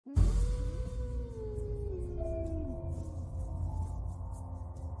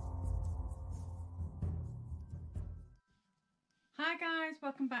Hi guys,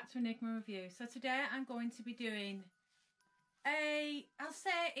 welcome back to Enigma Review. So today I'm going to be doing I'll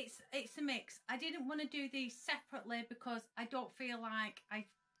say it's a mix. I didn't want to do these separately because I don't feel like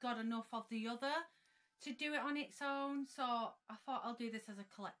I've got enough of the other to do it on its own. So I thought I'll do this as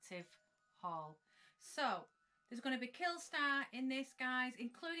a collective haul. So there's going to be Killstar in this, guys,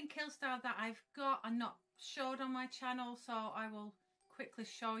 including Killstar that I've got and not showed on my channel. So I will quickly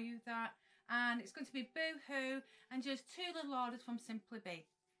show you that. And it's going to be BooHoo and just two little orders from SimplyB.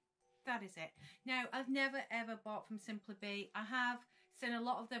 That is it. Now, I've never ever bought from SimplyB. I have seen a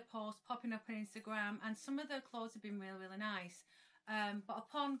lot of their posts popping up on Instagram and some of their clothes have been really nice. But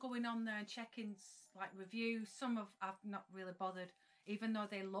upon going on there and checking like reviews, some of I've not really bothered, even though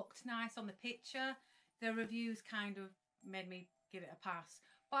they looked nice on the picture. The reviews kind of made me give it a pass.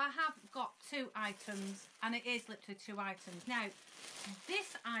 But I have got two items, and it is literally two items. Now,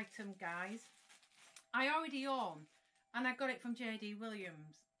 this item, guys, I already own, and I got it from JD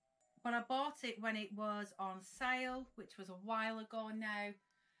Williams. But I bought it when it was on sale, which was a while ago now.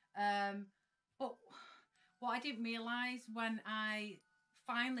 But what I didn't realise when I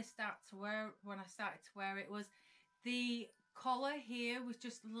finally started to wear it was the collar here was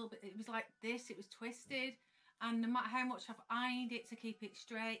just a little bit, it was like this, it was twisted. And no matter how much I've ironed it to keep it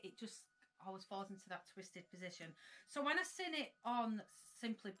straight, it just always falls into that twisted position. So when I seen it on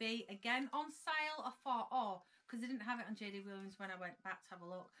SimplyB, again on sale, I thought, oh, because they didn't have it on JD Williams when I went back to have a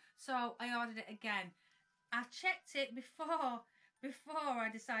look. So I ordered it again. I checked it before I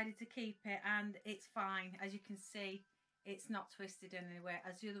decided to keep it, and it's fine. As you can see, it's not twisted in any way.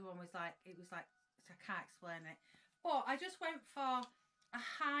 As the other one was like, it was like, I can't explain it. But I just went for a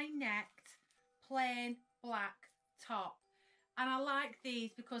high-necked, plain black top, and I like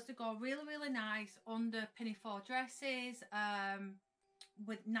these because they go really nice under pinafore dresses,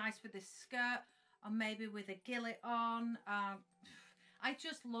 with this skirt, or maybe with a gillet on. I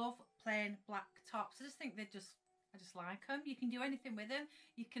just love plain black tops. I just think I just like them. You can do anything with them.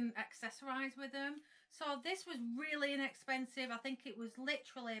 You can accessorize with them. So this was really inexpensive. I think it was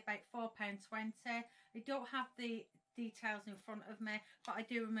literally about £4.20. I don't have the details in front of me, but I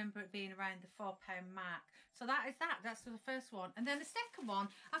do remember it being around the £4 mark. So that's the first one. And then the second one,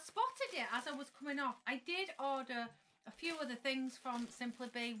 I spotted it as I was coming off. I did order a few other things from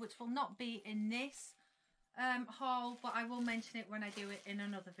SimplyB, which will not be in this haul, but I will mention it when I do it in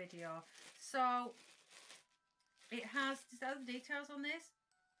another video. So it has, does that have the details on this?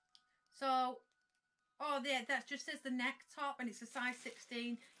 So, oh yeah, that just says the neck top, and it's a size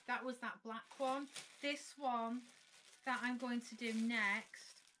 16. That was that black one. This one that I'm going to do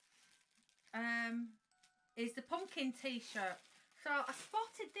next is the pumpkin t-shirt. So I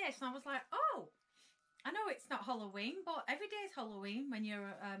spotted this and I was like, oh, I know it's not Halloween, but every day is Halloween when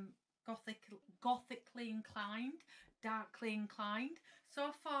you're gothically inclined, darkly inclined. So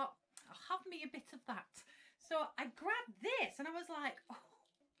I thought, I'll have me a bit of that. So I grabbed this and I was like, oh,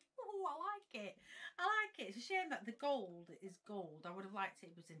 I like it. I like it. It's a shame that the gold is gold. I would have liked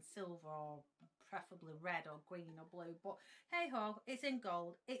it was in silver or preferably red or green or blue. But hey ho, it's in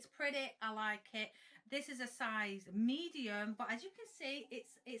gold. It's pretty. I like it. This is a size medium, but as you can see,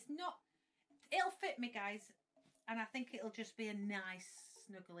 it's not, it'll fit me, guys. And I think it'll just be a nice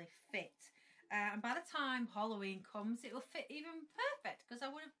snuggly fit. And by the time Halloween comes, it will fit even perfect because I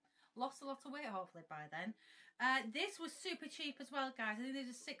would have lost a lot of weight hopefully by then. This was super cheap as well, guys. I think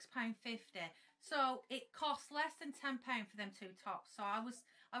these are £6.50, so it cost less than £10 for them two tops. So I was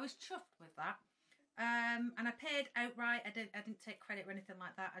chuffed with that. And I paid outright. I didn't take credit or anything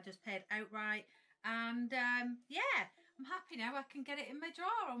like that. I just paid outright. And yeah, I'm happy now. I can get it in my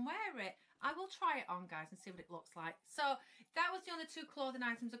drawer and wear it. I will try it on, guys, and see what it looks like. So that was the only two clothing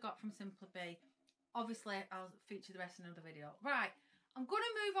items I got from SimplyB. Obviously, I'll feature the rest in another video. Right. I'm going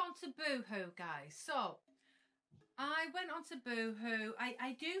to move on to BooHoo, guys. So I went on to BooHoo.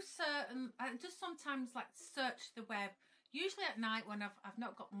 I just sometimes like search the web, usually at night when I've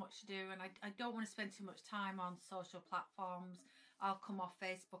not got much to do and I don't want to spend too much time on social platforms. I'll come off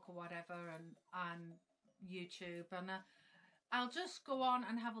Facebook or whatever and YouTube, and I'll just go on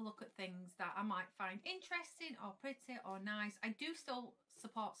and have a look at things that I might find interesting or pretty or nice. I do still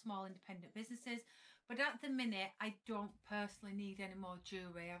support small independent businesses, but at the minute I don't personally need any more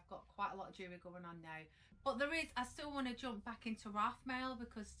jewellery. I've got quite a lot of jewellery going on now. But I still want to jump back into referme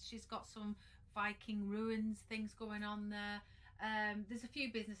because she's got some Viking ruins things going on there. There's a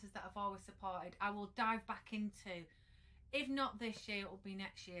few businesses that I've always supported. I will dive back into. If not this year, it'll be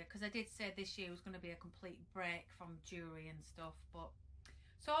next year, because I did say this year was going to be a complete break from jewellery and stuff. But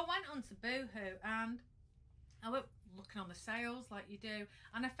so I went on to BooHoo and I went looking on the sales like you do,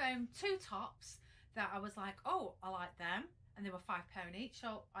 and I found two tops that I was like, oh, I like them. and they were £5 each,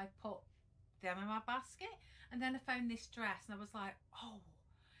 so I put them in my basket. And then I found this dress and I was like, oh,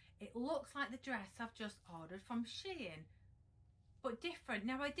 it looks like the dress I've just ordered from Shein, but different.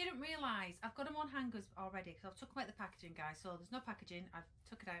 Now I didn't realise, I've got them on hangers already because I've took away the packaging, guys, so there's no packaging. I've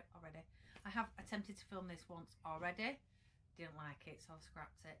took it out already. I have attempted to film this once already, didn't like it, so I've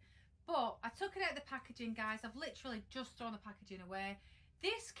scrapped it. But I took it out of the packaging, guys. I've literally just thrown the packaging away.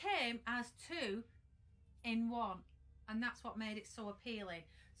 This came as 2 in 1, and that's what made it so appealing.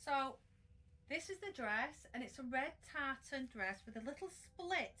 So this is the dress, and it's a red tartan dress with a little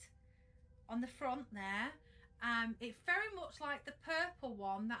split on the front there. It's very much like the purple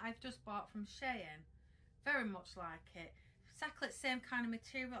one that I've just bought from Shein. Very much like it. Exactly the same kind of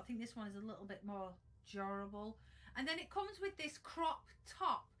material. I think this one is a little bit more durable. And then it comes with this crop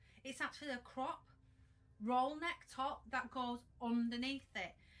top. It's actually a crop roll neck top that goes underneath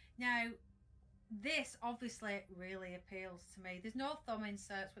it. Now, this obviously really appeals to me. There's no thumb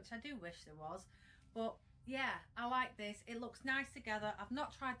inserts, which I do wish there was, but yeah, I like this. It looks nice together. I've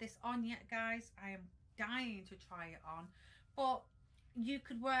not tried this on yet, guys. I am dying to try it on, but you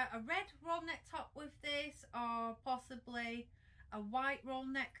could wear a red roll neck top with this, or possibly a white roll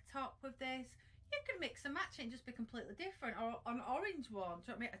neck top with this. You can mix and match it and just be completely different, or an orange one. Do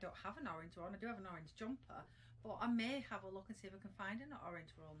you know what I mean? I don't have an orange one. I do have an orange jumper, but I may have a look and see if I can find an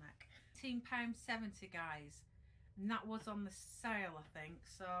orange roll neck. £18.70, guys, and that was on the sale, I think.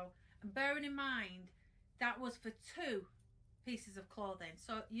 So, and bearing in mind that was for 2 pieces of clothing,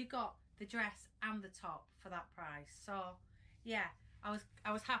 so you got the dress and the top for that price. So yeah, I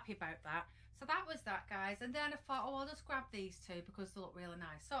was happy about that. So that was that, guys. And then I thought, oh, I'll just grab these 2 because they look really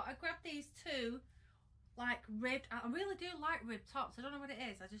nice. So I grabbed these 2 like ribbed. I really do like ribbed tops. I don't know what it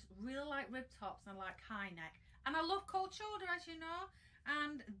is. I just really like ribbed tops, and I like high neck, and I love cold shoulder, as you know.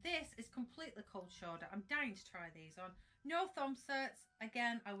 And this is completely cold shoulder. I'm dying to try these on. No thumb inserts.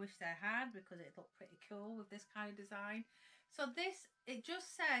 Again, I wish they had, because it looked pretty cool with this kind of design. So this, it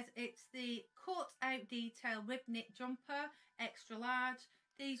just says it's the cut out detail rib knit jumper, extra large.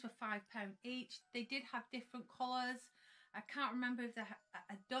 These were £5 each. They did have different colours. I can't remember if they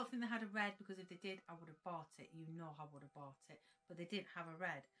I don't think they had a red, because if they did, I would have bought it. You know I would have bought it, but they didn't have a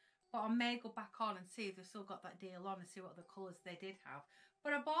red. But I may go back on and see if they've still got that deal on and see what the colours they did have.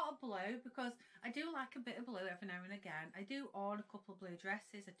 But I bought a blue because I do like a bit of blue every now and again. I do own a couple of blue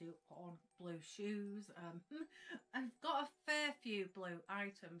dresses. I do own blue shoes. I've got a fair few blue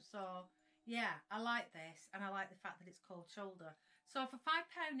items. So yeah, I like this, and I like the fact that it's cold shoulder. So for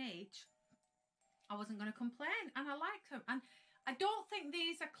 £5 each, I wasn't going to complain, and I liked them. And I don't think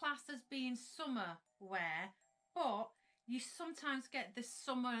these are classed as being summer wear, but you sometimes get the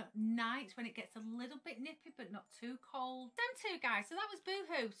summer nights when it gets a little bit nippy but not too cold. Them 2, guys. So that was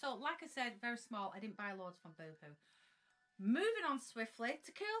BooHoo. So like I said, very small. I didn't buy loads from BooHoo. Moving on swiftly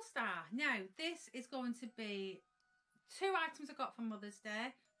to Killstar. Now, this is going to be 2 items I got for Mother's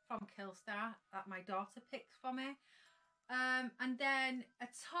Day from Killstar that my daughter picked for me. And then a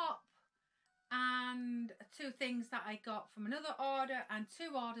top and 2 things that I got from another order, and 2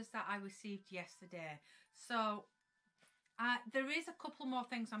 orders that I received yesterday. So there is a couple more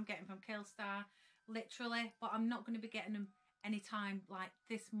things I'm getting from Killstar, literally, but I'm not going to be getting them anytime like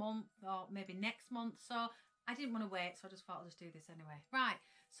this month or maybe next month. So I didn't want to wait, so I just thought I'll just do this anyway. Right,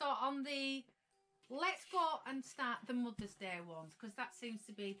 so on the, let's go and start the Mother's Day ones, because that seems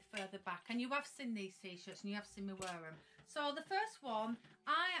to be further back. And you have seen these t-shirts and you have seen me wear them. So the first one,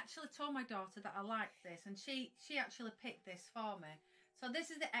 I actually told my daughter that I liked this, and she actually picked this for me. So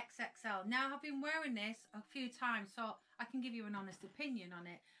this is the XXL. Now, I've been wearing this a few times, so I can give you an honest opinion on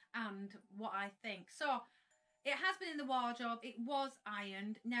it and what I think. So it has been in the wardrobe. It was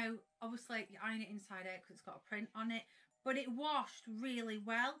ironed. Now, obviously, you iron it inside out because it's got a print on it, but it washed really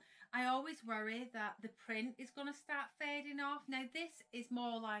well. I always worry that the print is going to start fading off. Now, this is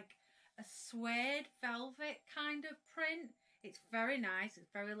more like a suede velvet kind of print. It's very nice. It's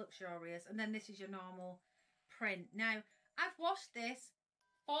very luxurious. And then this is your normal print. Now, I've washed this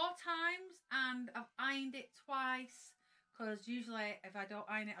 4 times and I've ironed it twice, because usually if I don't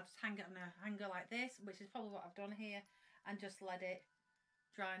iron it, I'll just hang it on a hanger like this, which is probably what I've done here, and just let it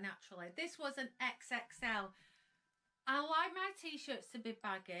dry naturally. This was an XXL. I like my t-shirts to be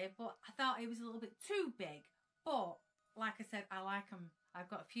baggy, but I thought it was a little bit too big. But like I said, I like them. I've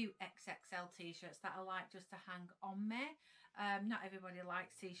got a few XXL t-shirts that I like just to hang on me. Not everybody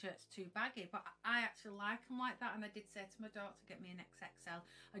likes t-shirts too baggy, but I actually like them like that. And I did say to my daughter to get me an XXL.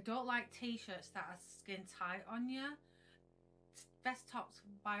 I don't like t-shirts that are skin tight on you. Vest tops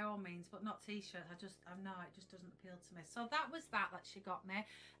by all means, but not t-shirts. I know it just doesn't appeal to me. So that was that she got me.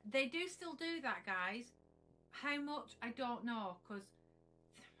 They do still do that, guys. how much I don't know, because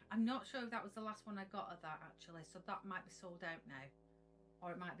I'm not sure if that was the last one I got of that actually, so that might be sold out now,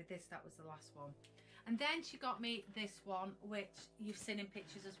 or it might be this that was the last one. And then she got me this one, which you've seen in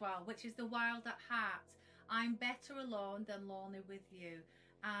pictures as well, which is the Wild at Heart. I'm better alone than lonely with you.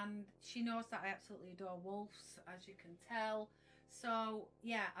 And she knows that I absolutely adore wolves, as you can tell. So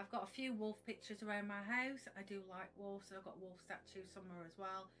yeah, I've got a few wolf pictures around my house. I do like wolves, so I've got wolf statues somewhere as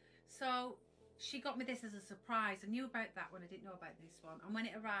well. So she got me this as a surprise. I knew about that one, I didn't know about this one. And when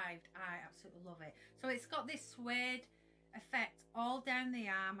it arrived, I absolutely love it. So it's got this suede effect all down the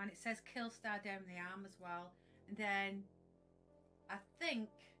arm, and it says Killstar down the arm as well. And then I think,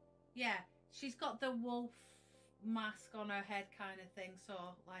 yeah, she's got the wolf mask on her head kind of thing, so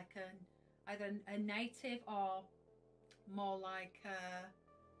like either a native or more like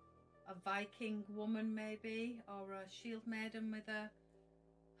a Viking woman maybe, or a shield maiden with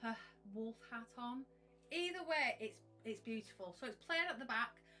her wolf hat on. Either way, it's beautiful. So it's plain at the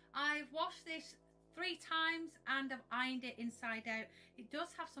back. I've washed this 3 times and I've ironed it inside out. It does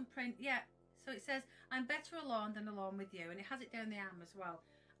have some print, yeah. So it says, I'm better alone than alone with you, and it has it down the arm as well.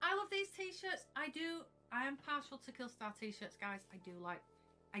 I love these t-shirts. I am partial to Killstar t-shirts, guys. I do like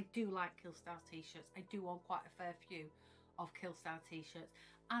Killstar t-shirts. I do own quite a fair few of Killstar t-shirts,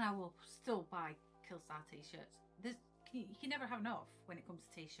 and I will still buy Killstar t-shirts. You can never have enough when it comes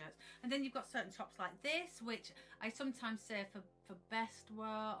to t-shirts. And then you've got certain tops like this, which I sometimes say for best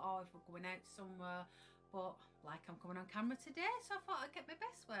wear, or if we're going out somewhere, but like I'm coming on camera today, so I thought I'd get my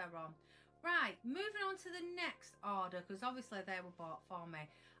best wear on. Right, moving on to the next order, because obviously they were bought for me.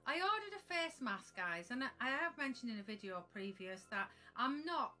 I ordered a face mask, guys, and I have mentioned in a video previous that I'm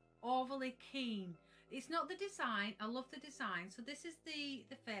not overly keen. It's not the design. I love the design. So this is the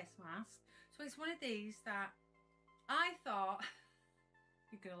face mask. So it's one of these that I thought,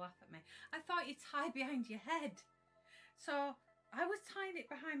 you're going to laugh at me, I thought you tie behind your head. So I was tying it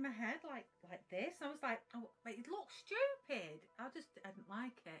behind my head like this. I was like, oh, it looks stupid. I didn't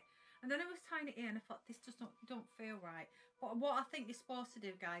like it. And then I was tying it in, and I thought, this just don't feel right. But what I think you're supposed to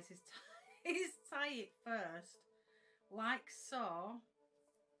do, guys, is tie it first, like so,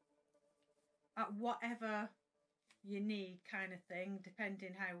 at whatever you need kind of thing,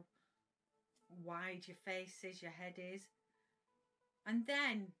 depending how wide your face is, your head is, and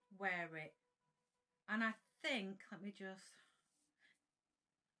then wear it. And I think, let me just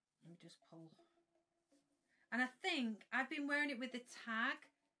pull, and I think I've been wearing it with the tag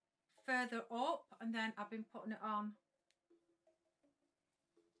further up, and then I've been putting it on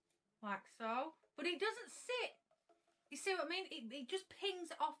like so, but it doesn't sit. You see what I mean? It just pings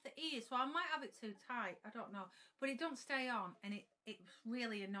off the ear, so I might have it too tight, I don't know, but it don't stay on, and it's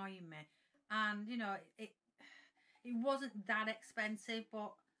really annoying me. And you know, it wasn't that expensive,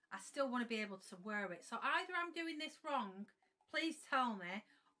 but I still want to be able to wear it. So either I'm doing this wrong, please tell me,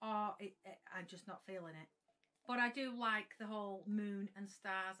 or I'm just not feeling it. But I do like the whole moon and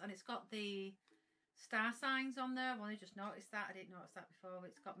stars, and it's got the star signs on there. I've only just noticed that. I didn't notice that before.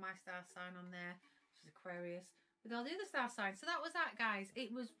 It's got my star sign on there, which is Aquarius, with all the other star signs. So that was that, guys.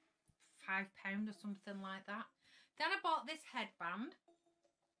 It was £5 or something like that. Then I bought this headband.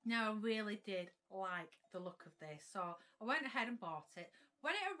 Now, I really did like the look of this, so I went ahead and bought it.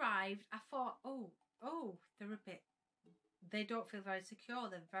 When it arrived, I thought, oh, they don't feel very secure.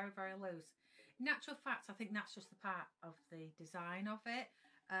 They're very, very loose. In actual fact, I think that's just the part of the design of it.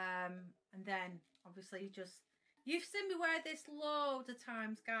 And then, obviously, you've seen me wear this loads of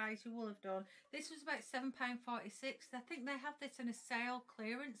times, guys. You will have done. This was about £7.46. I think they have this in a sale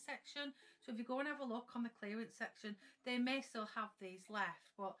clearance section. So if you go and have a look on the clearance section, they may still have these left.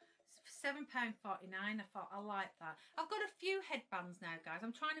 But £7.49, I thought, I like that. I've got a few headbands now, guys.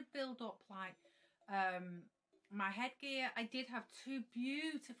 I'm trying to build up, like, my headgear. I did have 2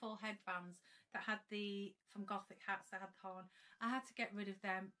 beautiful headbands that had from Gothic hats that had the horn. I had to get rid of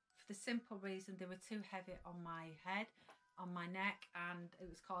them for the simple reason they were too heavy on my head, on my neck, and it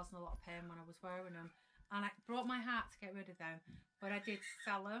was causing a lot of pain when I was wearing them. And I brought my heart to get rid of them, but I did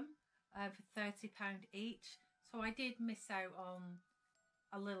sell them for £30 each. So I did miss out on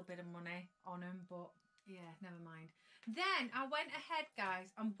a little bit of money on them, but yeah, never mind. Then I went ahead,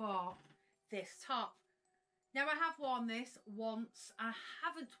 guys, and bought this top. Now, I have worn this once. I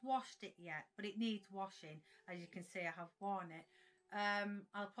haven't washed it yet, but it needs washing. As you can see, I have worn it.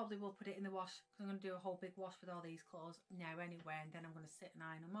 I'll probably will put it in the wash, because I'm going to do a whole big wash with all these clothes now anyway, and then I'm going to sit and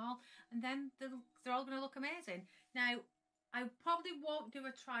iron them all, and then they're all going to look amazing. Now, I probably won't do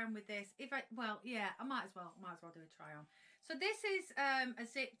a try on with this. Well, yeah, I might as well do a try on. So this is a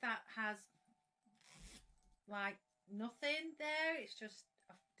zip that has like nothing there. It's just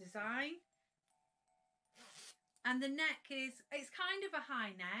a design. And the neck is, it's kind of a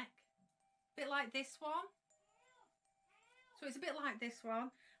high neck, a bit like this one. So it's a bit like this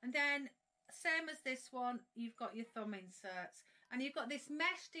one. And then same as this one, you've got your thumb inserts. And you've got this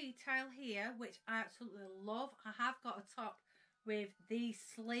mesh detail here, which I absolutely love. I have got a top with these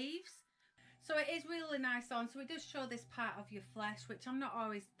sleeves. So it is really nice on. So it does show this part of your flesh, which I'm not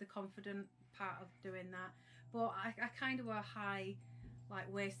always the confident part of doing that. But I kind of wear high,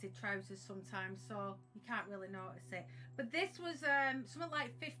 like waisted trousers sometimes, so you can't really notice it. But this was something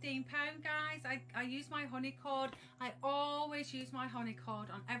like £15, guys. I use my honey code. I always use my honey code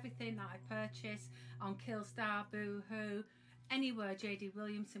on everything that I purchase on Killstar, BooHoo, anywhere, JD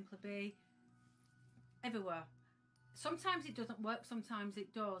Williams, SimplyB, everywhere. Sometimes it doesn't work, sometimes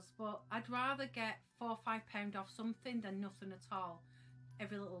it does, but I'd rather get £4 or £5 off something than nothing at all.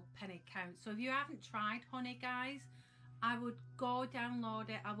 Every little penny counts. So if you haven't tried honey, guys, I would go download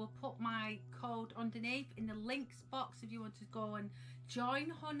it. I will put my code underneath in the links box if you want to go and join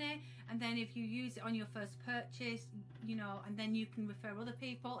honey. And then if you use it on your first purchase, you know, and then you can refer other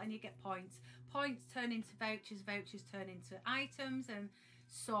people and you get points. Points turn into vouchers, vouchers turn into items, and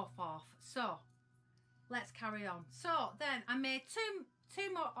so forth. So let's carry on. So then I made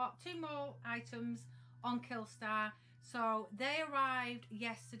two more items on Killstar. So they arrived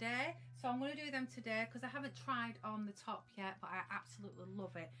yesterday. So I'm going to do them today because I haven't tried on the top yet, but I absolutely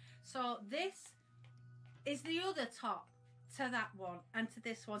love it. So this is the other top to that one and to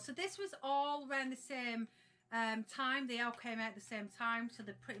this one. So this was all around the same time. They all came out at the same time. So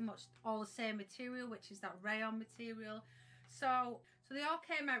they're pretty much all the same material, which is that rayon material. So they all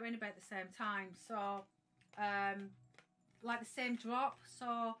came out around about the same time. So like the same drop.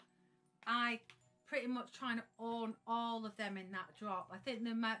 So I pretty much trying to own all of them in that drop. I think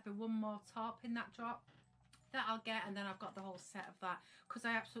there might be one more top in that drop that I'll get, and then I've got the whole set of that because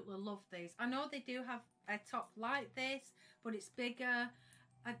I absolutely love these. I know they do have a top like this, but it's bigger.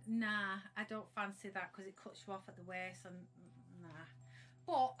 Nah, I don't fancy that because it cuts you off at the waist, and nah.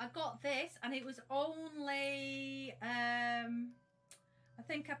 But I got this and it was only I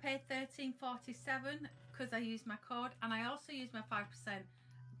think I paid £13.47 because I used my code, and I also used my 5%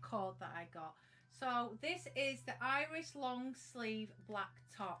 code that I got. So this is the Irish long sleeve black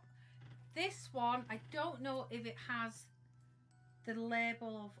top. This one, I don't know if it has the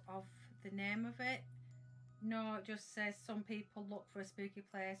label of the name of it. No, it just says some people look for a spooky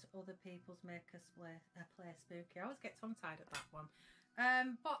place, other people's make a place spooky. I always get tongue-tied at that one.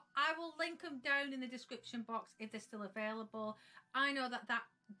 But I will link them down in the description box if they're still available. I know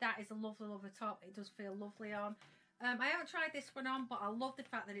that is a lovely, lovely top. It does feel lovely on. I haven't tried this one on, but I love the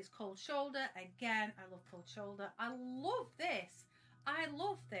fact that it's cold shoulder. Again, I love cold shoulder. I love this. I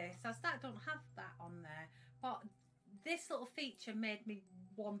love this. As that don't have that on there, but this little feature made me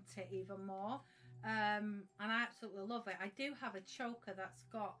want it even more. And I absolutely love it. I do have a choker that's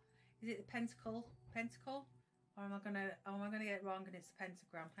got, is it the pentacle? Or am I gonna get it wrong and it's a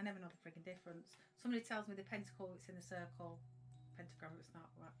pentagram? I never know the freaking difference. Somebody tells me the pentacle, it's in a circle. Pentagram, it's not,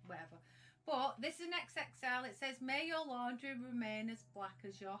 whatever. But this is an XXL. It says, may your laundry remain as black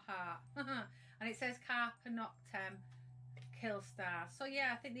as your heart. And it says Carpe Noctem Killstar. So yeah,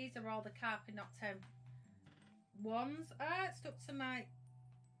 I think these are all the Carpe Noctem ones. It stuck to my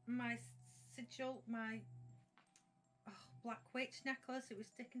sigil, my black witch necklace. It was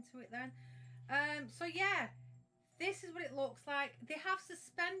sticking to it then. So yeah, this is what it looks like. They have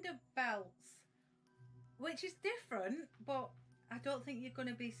suspender belts, which is different, but I don't think you're going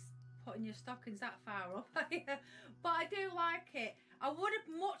to be putting your stockings that far up. But I do like it. I would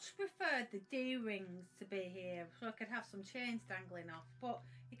have much preferred the D-rings to be here so I could have some chains dangling off, but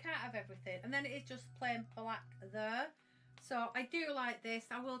you can't have everything. And then it is just plain black there. So I do like this.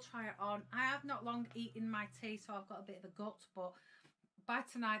 I will try it on. I have not long eaten my tea, so I've got a bit of a gut, but by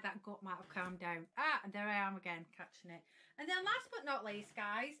tonight that gut might have calmed down. And there I am again, catching it. And then last but not least,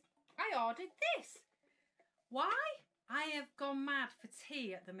 guys, I ordered this. Why? I have gone mad for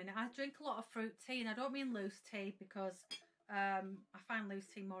tea at the minute. I drink a lot of fruit tea, and I don't mean loose tea because I find loose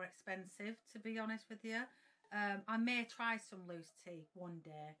tea more expensive, to be honest with you. I may try some loose tea one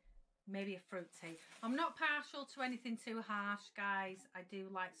day, maybe a fruit tea. I'm not partial to anything too harsh, guys. I do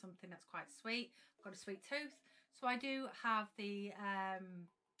like something that's quite sweet. I've got a sweet tooth, so I do have the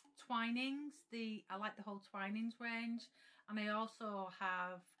Twinings. I like the whole Twinings range, and I also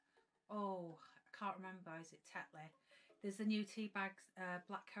have, oh, I can't remember, is it Tetley? There's the new tea bags,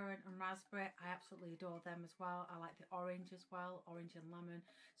 blackcurrant and raspberry. I absolutely adore them as well. I like the orange as well, orange and lemon.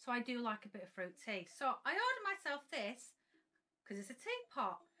 So I do like a bit of fruit tea. So I ordered myself this because it's a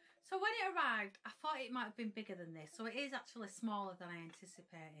teapot. So when it arrived, I thought it might have been bigger than this. So it is actually smaller than I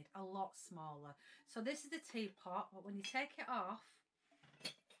anticipated. A lot smaller. So this is the teapot. But when you take it off,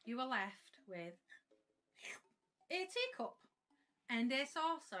 you are left with a teacup and a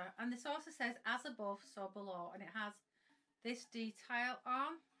saucer. And the saucer says, as above, so below. And it has this detail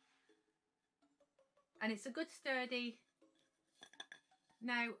on. And it's a good sturdy.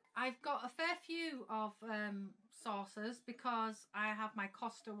 Now, I've got a fair few of saucers because I have my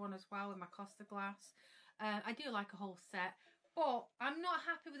Costa one as well with my Costa glass. I do like a whole set, but I'm not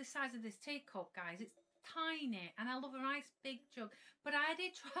happy with the size of this teacup, guys. It's tiny and I love a nice big jug, but I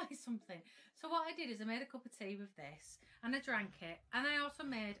did try something. So what I did is I made a cup of tea with this and I drank it, and I also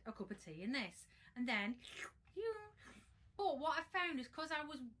made a cup of tea in this, and then but what I found is because I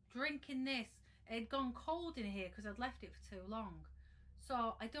was drinking this, it had gone cold in here because I'd left it for too long.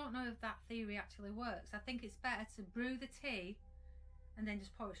 So I don't know if that theory actually works. I think it's better to brew the tea and then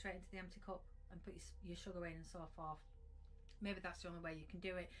just pour it straight into the empty cup and put your sugar in and so forth. Maybe that's the only way you can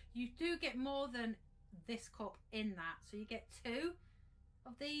do it. You do get more than this cup in that, so you get 2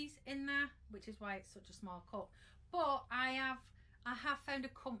 of these in there, which is why it's such a small cup. But I have found a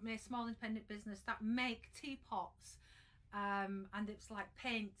company, a small independent business, that make teapots, and it's like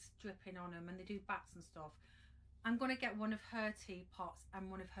paint dripping on them, and they do bats and stuff. I'm going to get one of her teapots and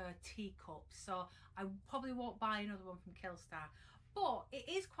one of her teacups, so I probably won't buy another one from Killstar. But it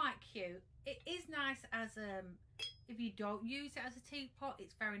is quite cute. It is nice as if you don't use it as a teapot,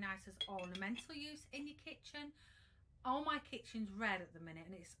 it's very nice as ornamental use in your kitchen. All my kitchen's red at the minute,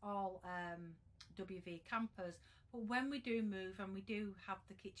 and it's all WV campers. But when we do move and we do have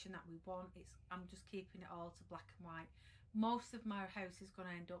the kitchen that we want, I'm just keeping it all to black and white. Most of my house is going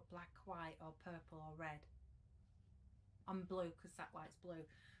to end up black, white, or purple, or red. I'm blue because that light's blue.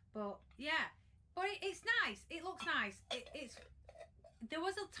 But yeah, but it's nice. It looks nice. There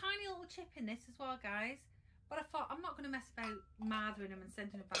was a tiny little chip in this as well, guys. But I thought I'm not going to mess about mothering them and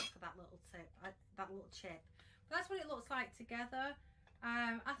sending them back for that little chip. But that's what it looks like together.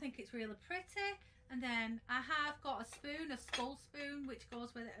 I think it's really pretty. And then I have got a spoon, a skull spoon, which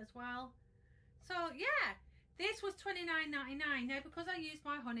goes with it as well. So yeah, this was $29.99. Now because I used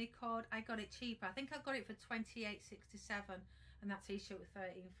my honey code, I got it cheaper. I think I got it for $28.67, and that t-shirt was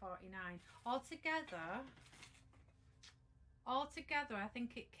 $13.49. Altogether, I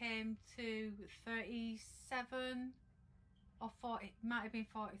think it came to 37 or 40. It might have been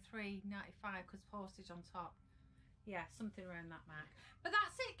 $43.95 because postage on top. Yeah, something around that mark. But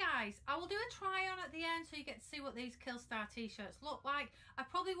that's it, guys. I will do a try on at the end so you get to see what these Killstar t-shirts look like. I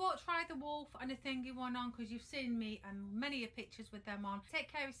probably won't try the wolf and the thingy one on because you've seen me and many pictures with them on.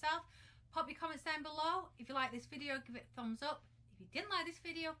 Take care of yourself. Pop your comments down below. If you like this video, give it a thumbs up. If you didn't like this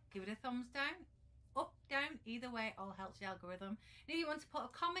video, give it a thumbs down. Up, down, either way, all helps the algorithm. And if you want to put a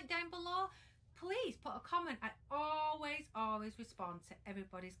comment down below, please put a comment. I always respond to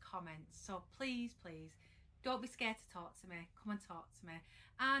everybody's comments. So please, don't be scared to talk to me. Come and talk to me.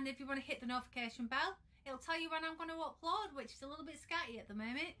 And if you want to hit the notification bell, it'll tell you when I'm going to upload, which is a little bit scatty at the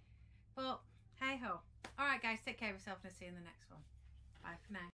moment. But hey ho. Alright guys, take care of yourself and I'll see you in the next one. Bye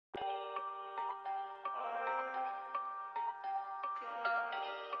for now.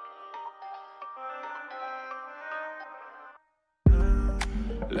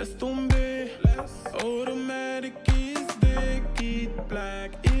 Laisse tomber, automatic is the kid,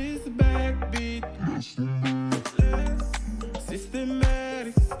 black is backbeat.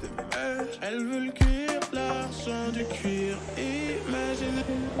 Systématique, elle veut le cuir, l'argent du cuir, imagine.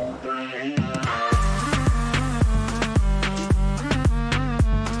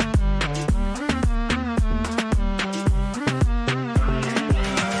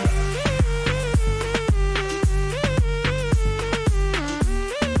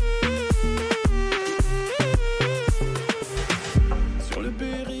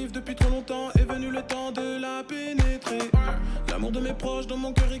 L'amour de mes proches dans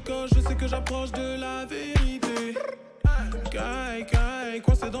mon cœur ricoche, je sais que j'approche de la vérité. Caille,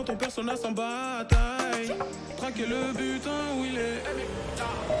 coincé dans ton personnage sans bataille. Traquer le butin où il est.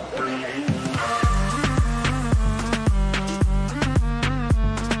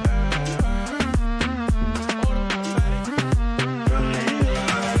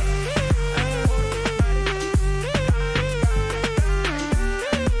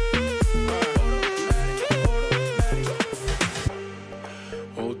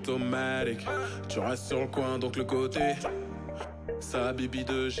 Tu restes sur le coin donc le côté. Ça bibi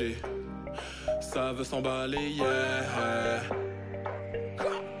de G, ça veut s'emballer, yeah.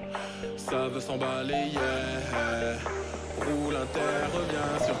 Ça veut s'emballer, yeah. Roule inter,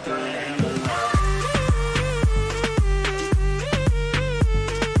 reviens sur terre.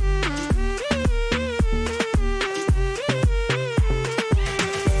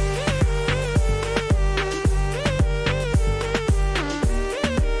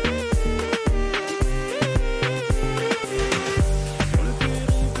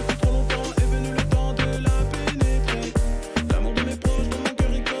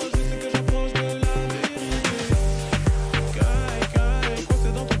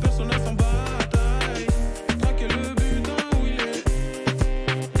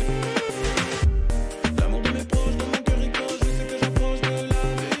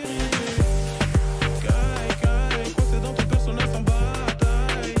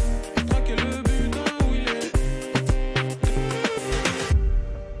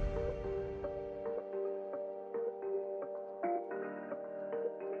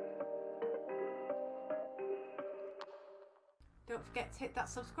 Don't forget to hit that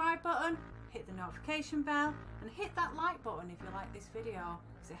subscribe button, hit the notification bell, and hit that like button if you like this video,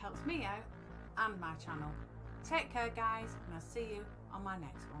 because it helps me out and my channel. Take care guys, and I'll see you on my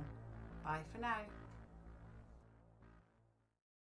next one. Bye for now.